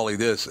tell Paulie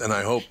this, and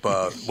I hope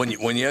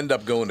when you end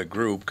up going to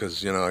group,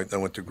 because I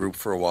went to group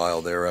for a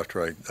while there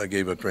after I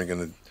gave up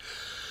drinking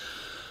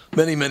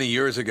many, many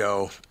years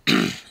ago.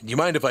 Do you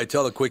mind if I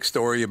tell a quick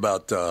story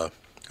about our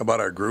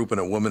group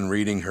and a woman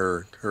reading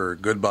her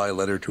goodbye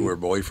letter to her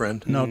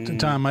boyfriend? No,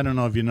 Tom, I don't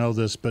know if you know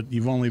this, but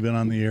you've only been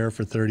on the air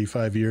for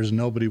 35 years.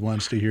 Nobody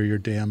wants to hear your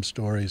damn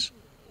stories.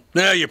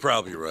 Yeah, you're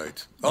probably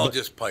right. I'll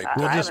just pipe.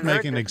 We'll I just haven't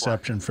make heard an this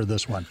exception for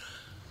this one.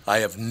 I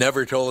have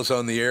never told us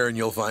on the air, and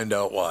you'll find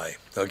out why.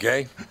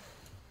 Okay?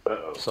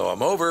 So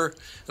I'm over,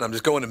 and I'm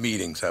just going to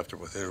meetings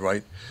afterwards,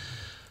 right?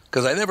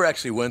 Because I never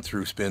actually went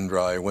through Spin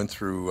Dry. I went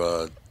through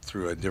a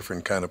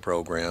different kind of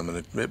program,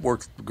 and it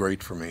worked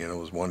great for me, and it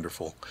was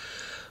wonderful.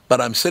 But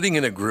I'm sitting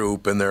in a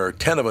group, and there are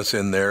 10 of us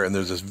in there, and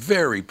there's this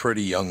very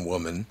pretty young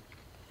woman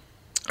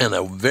and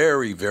a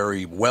very,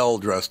 very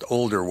well-dressed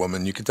older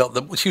woman. You could tell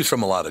she was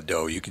from a lot of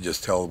dough. You could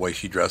just tell the way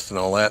she dressed and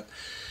all that.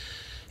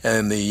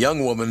 And the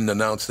young woman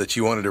announced that she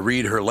wanted to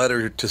read her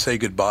letter to say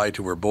goodbye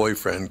to her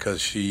boyfriend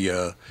because he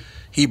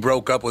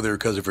broke up with her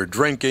because of her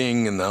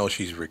drinking, and now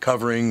she's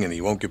recovering, and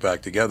he won't get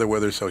back together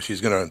with her. So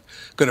she's gonna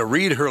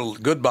read her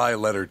goodbye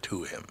letter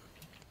to him.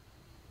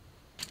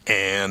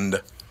 And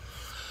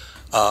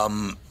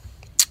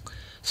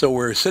so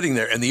we're sitting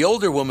there, and the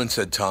older woman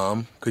said,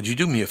 "Tom, could you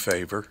do me a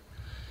favor?"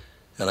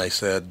 And I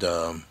said,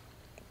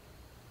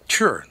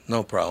 "Sure,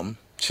 no problem."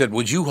 She said,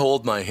 "Would you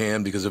hold my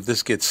hand, because if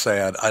this gets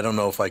sad, I don't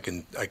know if I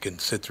can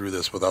sit through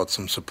this without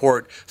some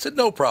support." I said,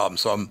 "No problem."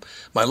 So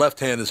my left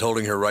hand is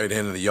holding her right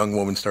hand, and the young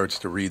woman starts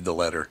to read the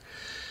letter.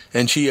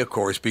 And she, of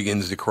course,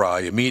 begins to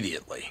cry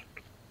immediately.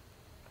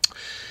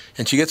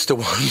 And she gets to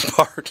one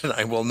part, and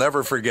I will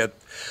never forget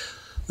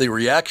the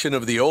reaction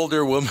of the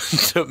older woman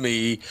to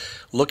me,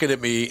 looking at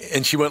me,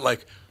 and she went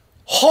like,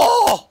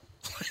 "Oh!"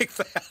 like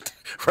that,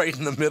 right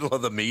in the middle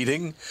of the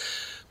meeting.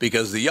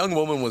 Because the young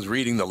woman was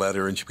reading the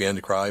letter and she began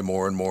to cry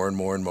more and more and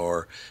more and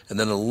more. And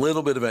then a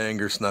little bit of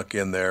anger snuck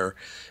in there.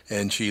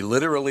 And she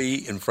literally,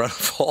 in front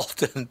of all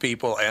 10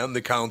 people and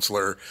the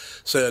counselor,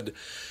 said,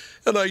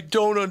 "And I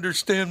don't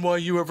understand why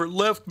you ever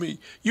left me.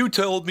 You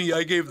told me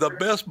I gave the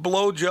best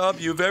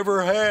blowjob you've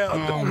ever had."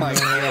 Oh, my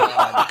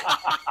God.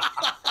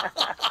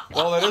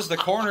 Well, that is the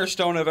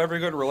cornerstone of every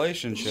good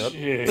relationship.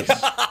 Jeez.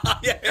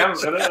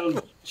 Yes.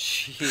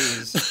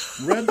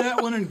 Jeez. Read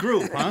that one in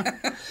group, huh?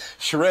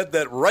 She read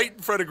that right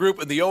in front of group,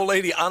 and the old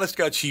lady, honest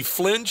God, she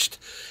flinched,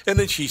 and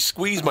then she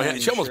squeezed my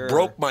hand. She almost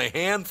broke my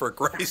hand, for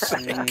Christ's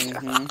sake.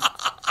 Mm-hmm.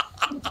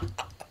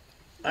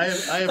 I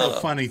have a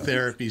funny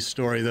therapy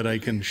story that I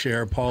can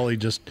share. Paulie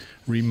just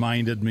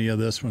reminded me of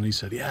this when he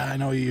said, "Yeah, I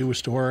know you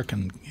used to work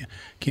and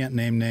can't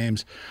name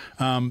names."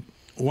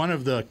 One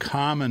of the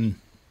common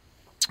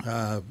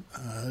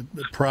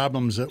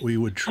problems that we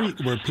would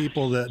treat were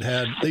people that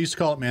had, they used to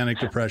call it manic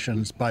depression,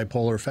 it's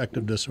bipolar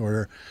affective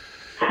disorder.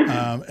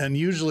 And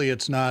usually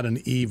it's not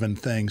an even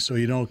thing. So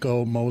you don't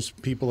go,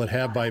 most people that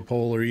have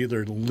bipolar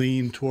either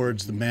lean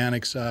towards the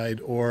manic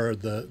side or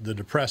the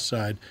depressed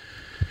side.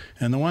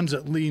 And the ones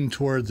that lean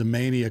towards the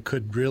mania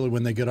could really,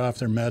 when they get off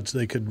their meds,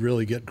 they could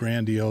really get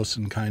grandiose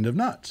and kind of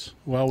nuts.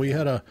 Well, we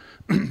had a,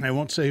 I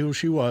won't say who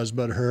she was,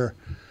 but her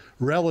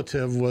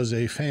relative was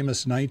a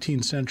famous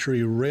 19th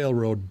century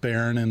railroad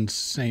baron in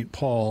St.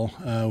 Paul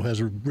who has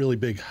a really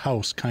big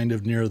house kind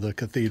of near the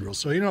cathedral.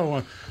 So you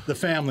know the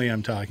family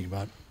I'm talking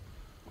about.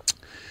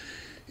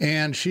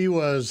 And she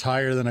was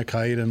higher than a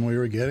kite, and we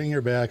were getting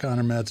her back on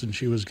her meds, and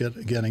she was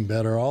getting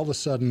better. All of a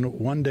sudden,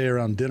 one day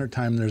around dinner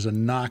time, there's a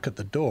knock at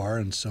the door,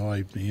 and so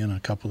me and a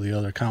couple of the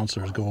other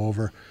counselors go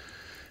over.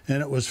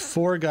 And it was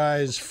 4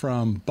 guys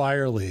from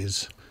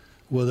Byerly's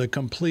with a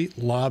complete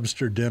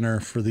lobster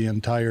dinner for the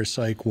entire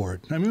psych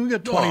ward. I mean, we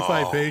got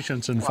 25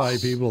 patients and 5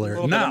 people there.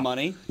 A little bit of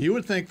money. You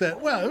would think that,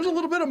 well, it was a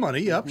little bit of money.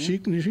 Yep, she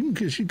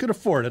could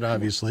afford it,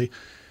 obviously.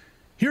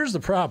 Here's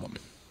the problem.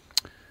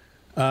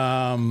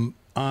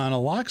 On a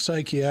locked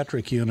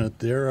psychiatric unit,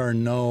 there are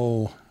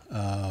no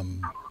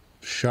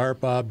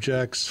sharp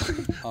objects.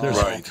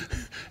 Right.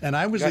 And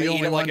I was Gotta the eat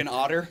only it like one, an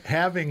otter?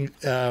 having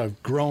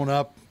grown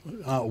up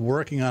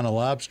working on a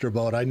lobster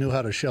boat, I knew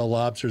how to shell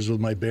lobsters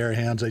with my bare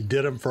hands. I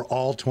did them for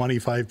all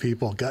 25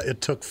 people. It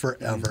took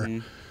forever. Mm-hmm.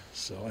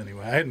 So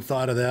anyway, I hadn't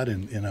thought of that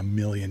in a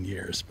million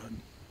years. But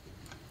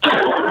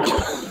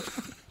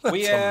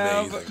We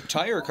have amazing.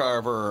 Tire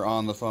Carver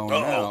on the phone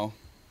now.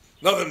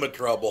 Nothing but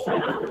trouble.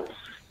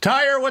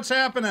 Tyre, what's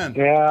happening?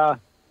 Yeah.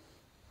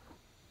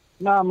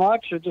 Not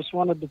much. I just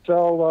wanted to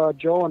tell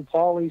Joe and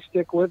Paulie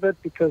stick with it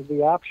because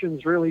the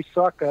options really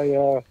suck.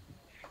 I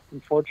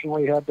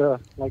unfortunately had to,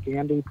 like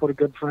Andy, put a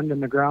good friend in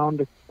the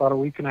ground about a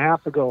week and a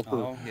half ago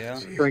for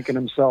drinking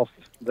himself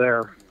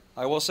there.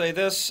 I will say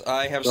this.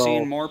 I have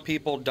seen more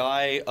people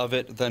die of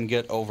it than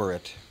get over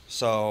it.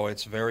 So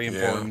it's very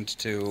important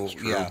to,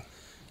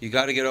 you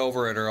got to get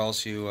over it or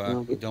else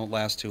you don't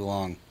last too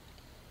long.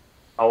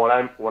 Oh,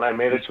 when I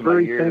made it to my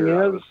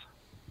year,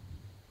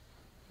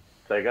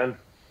 say again.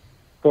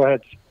 Go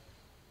ahead.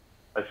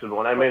 I said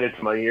when I made it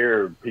to my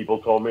year,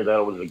 people told me that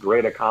it was a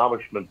great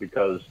accomplishment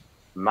because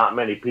not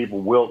many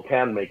people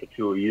can make it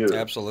to a year.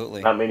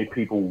 Absolutely. Not many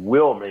people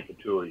will make it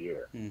to a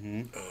year.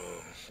 Mm-hmm.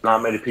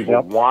 Not many people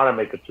want to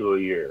make it to a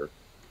year.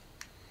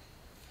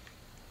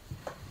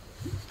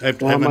 I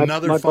have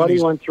another my funny...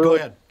 buddy went through Go it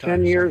ahead,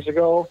 10 years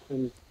ago,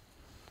 and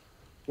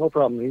no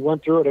problem. He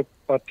went through it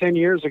about 10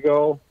 years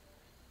ago.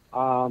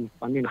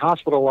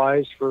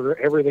 Hospitalized for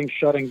everything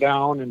shutting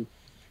down, and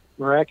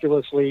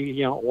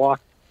miraculously,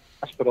 walked to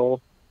the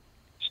hospital.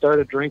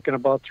 Started drinking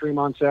about 3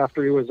 months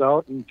after he was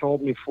out, and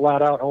told me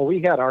flat out,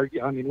 we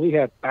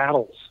had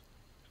battles.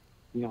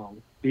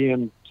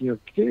 Being, you're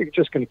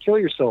just going to kill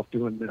yourself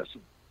doing this.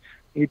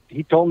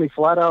 He told me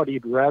flat out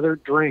he'd rather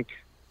drink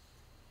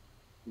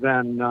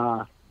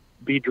than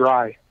be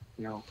dry.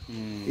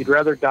 He'd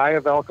rather die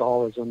of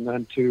alcoholism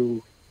than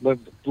to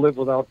live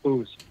without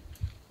booze.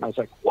 I was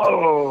like,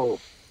 whoa,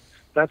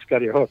 that's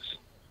got your hooks.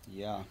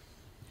 Yeah.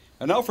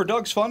 And now for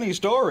Doug's funny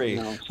story.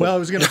 Well, I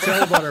was going to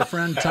tell about our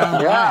friend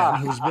Tom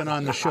Ryan, who's been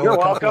on the show a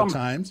couple of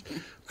times.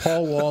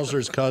 Paul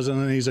Walzer's cousin,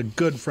 and he's a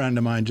good friend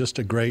of mine, just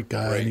a great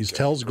guy, and he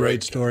tells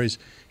great stories.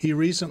 He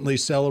recently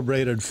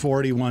celebrated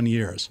 41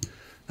 years.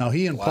 Now,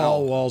 he and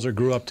Paul Walzer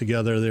grew up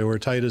together. They were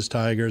tight as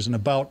tigers, and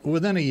about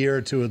within a year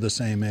or two of the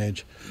same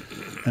age.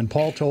 And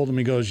Paul told him,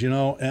 he goes,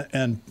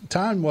 and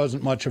Tom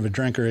wasn't much of a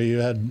drinker. He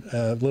had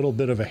a little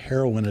bit of a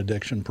heroin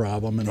addiction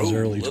problem in his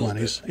early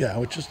 20s. Yeah,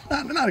 which is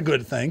not a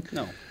good thing.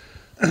 No.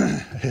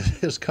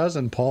 His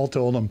cousin Paul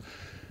told him,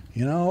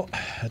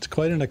 it's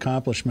quite an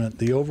accomplishment.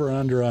 The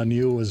over-under on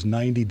you was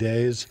 90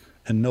 days,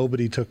 and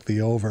nobody took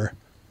the over.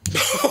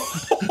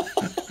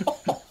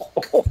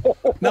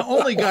 Now,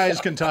 only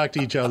guys can talk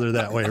to each other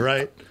that way,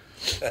 right?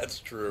 That's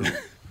true.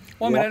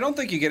 Well, I don't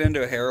think you get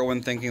into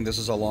heroin thinking this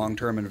is a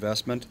long-term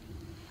investment.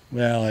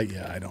 Well,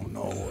 I don't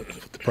know what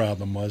the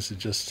problem was.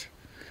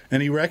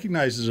 And he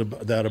recognizes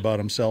that about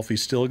himself. He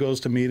still goes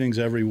to meetings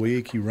every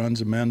week. He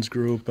runs a men's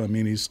group. I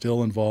mean, he's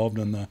still involved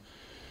in the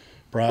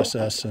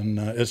process. And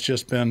it's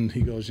just been,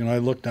 he goes, I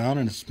look down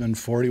and it's been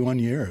 41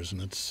 years,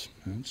 and it's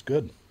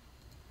good.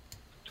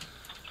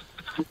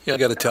 Yeah, I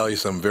got to tell you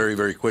something very,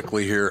 very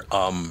quickly here.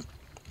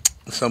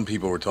 Some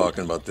people were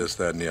talking about this,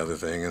 that, and the other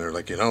thing, and they're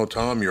like,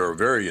 Tom, you're a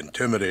very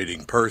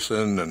intimidating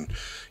person, and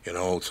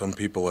some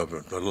people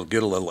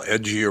get a little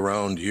edgy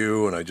around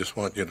you, and I just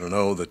want you to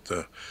know that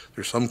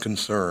there's some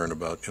concern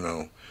about,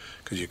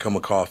 because you come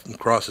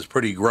across as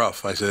pretty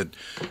gruff. I said,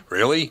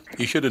 really?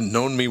 You should have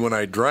known me when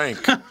I drank.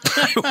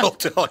 I will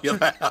tell you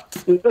that.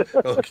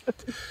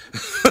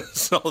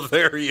 So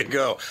there you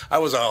go. I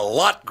was a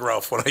lot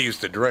gruff when I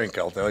used to drink,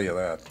 I'll tell you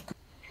that.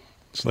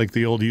 It's like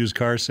the old used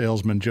car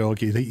salesman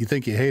joke. You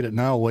think you hate it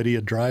now, why do you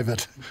drive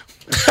it?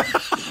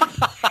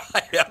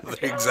 Yeah,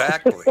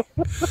 exactly.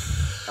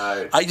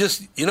 I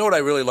just, what I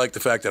really like,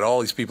 the fact that all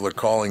these people are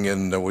calling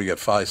in. We got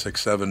 5,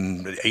 6,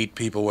 7, 8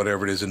 people,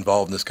 whatever it is,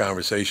 involved in this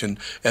conversation,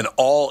 and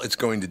all it's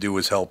going to do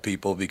is help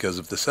people, because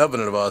if the 7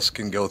 of us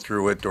can go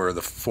through it, or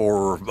the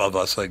 4 of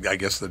us, I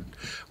guess, that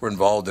we're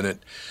involved in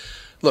it.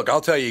 Look,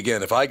 I'll tell you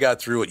again, if I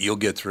got through it, you'll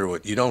get through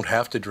it. You don't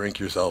have to drink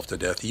yourself to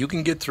death. You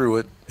can get through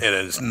it, and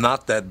it's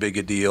not that big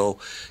a deal.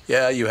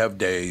 Yeah, you have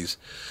days.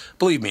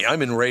 Believe me,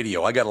 I'm in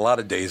radio. I got a lot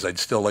of days I'd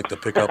still like to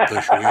pick up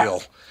this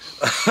wheel.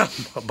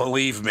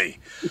 Believe me.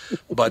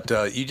 But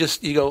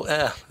you go,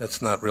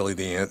 that's not really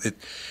the end.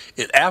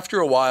 After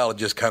a while, it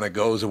just kind of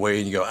goes away,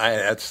 and you go,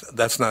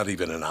 that's not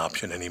even an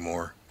option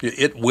anymore.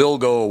 It will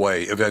go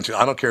away eventually.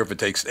 I don't care if it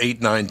takes 8,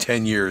 9,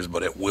 10 years,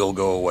 but it will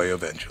go away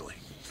eventually.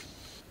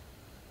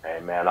 Hey,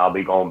 man, I'll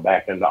be going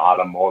back into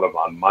automotive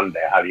on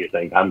Monday. How do you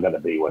think I'm going to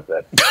be with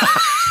it?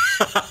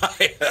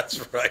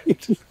 That's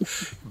right.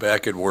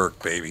 Back at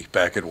work, baby.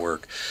 Back at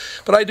work.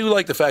 But I do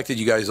like the fact that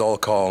you guys all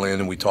call in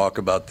and we talk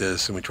about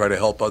this and we try to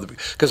help other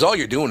people. Because all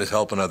you're doing is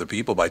helping other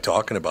people by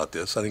talking about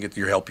this. I think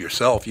you help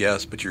yourself,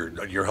 yes, but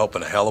you're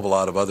helping a hell of a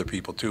lot of other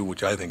people too,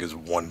 which I think is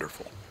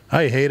wonderful.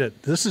 I hate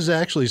it. This is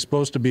actually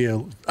supposed to be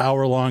an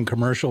hour-long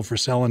commercial for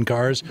selling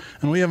cars,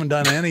 and we haven't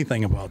done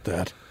anything about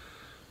that.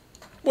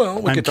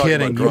 Well, we could talk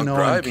about drunk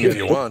driving if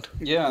you want.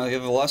 Yeah,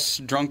 the less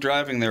drunk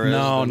driving there is,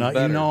 No, the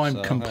better,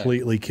 I'm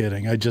completely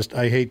kidding.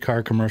 I hate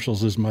car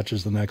commercials as much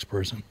as the next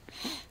person,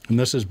 and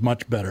this is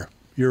much better.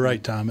 You're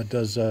right, Tom. It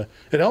does. It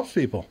helps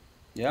people.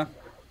 Yeah.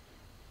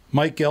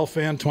 Mike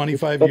Gelfand,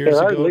 25 years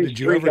ago, did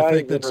you ever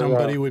think that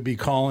somebody would be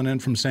calling in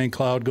from St.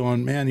 Cloud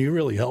going, man, you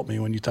really helped me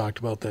when you talked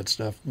about that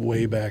stuff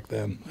way back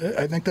then?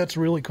 I think that's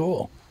really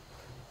cool.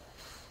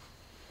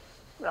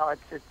 Well,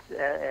 it's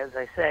as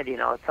I said,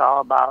 it's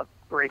all about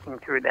breaking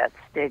through that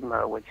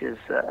stigma, which is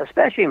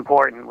especially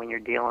important when you're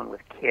dealing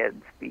with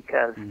kids,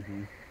 because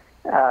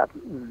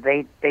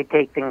they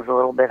take things a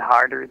little bit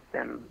harder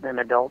than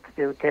adults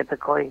do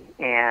typically,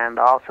 and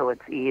also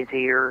it's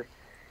easier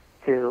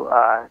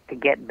to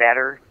get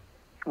better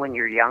when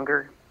you're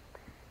younger.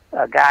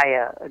 A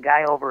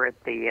guy over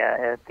at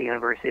the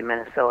University of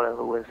Minnesota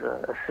who was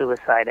a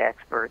suicide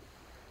expert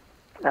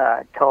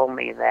told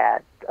me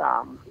that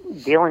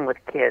dealing with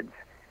kids,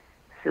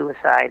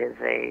 suicide is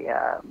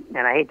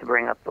and I hate to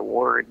bring up the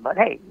word, but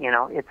hey,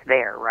 it's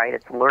there, right?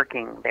 It's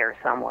lurking there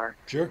somewhere.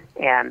 Sure.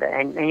 And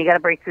you got to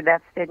break through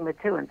that stigma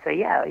too, and say,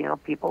 yeah,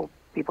 people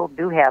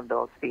do have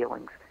those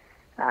feelings.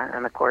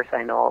 And of course,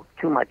 I know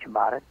too much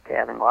about it,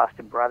 having lost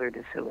a brother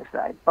to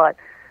suicide. But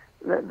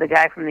the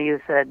guy from the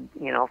U said,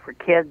 for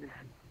kids,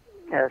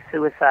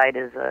 suicide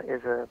is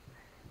a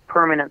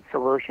permanent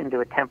solution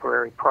to a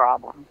temporary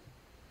problem.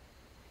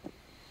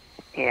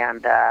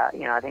 And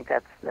I think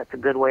that's a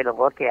good way to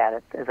look at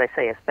it, as I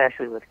say,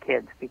 especially with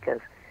kids, because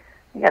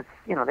they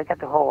got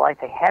their whole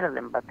life ahead of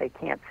them, but they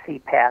can't see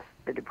past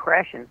the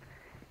depression.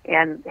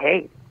 And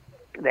hey,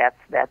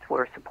 that's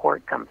where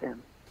support comes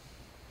in.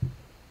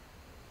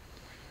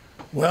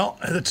 Well,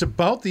 it's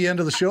about the end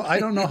of the show. I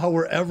don't know how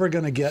we're ever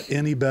going to get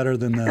any better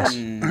than this.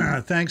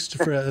 Thanks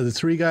for the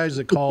 3 guys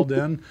that called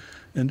in,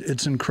 and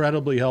it's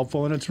incredibly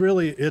helpful. And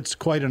it's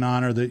quite an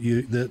honor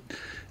that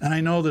and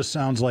I know this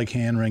sounds like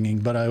hand-wringing,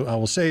 but I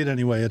will say it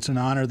anyway. It's an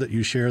honor that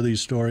you share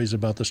these stories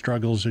about the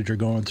struggles that you're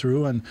going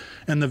through and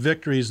the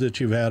victories that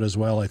you've had as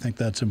well. I think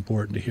that's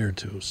important to hear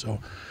too.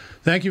 So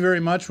thank you very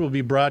much. We'll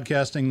be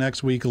broadcasting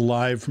next week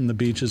live from the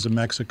beaches of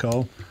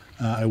Mexico.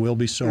 I will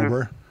be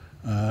sober.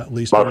 At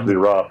least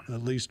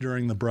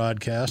during the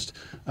broadcast.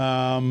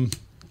 And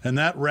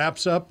that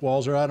wraps up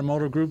Walser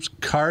Automotive Group's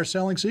Car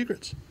Selling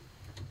Secrets.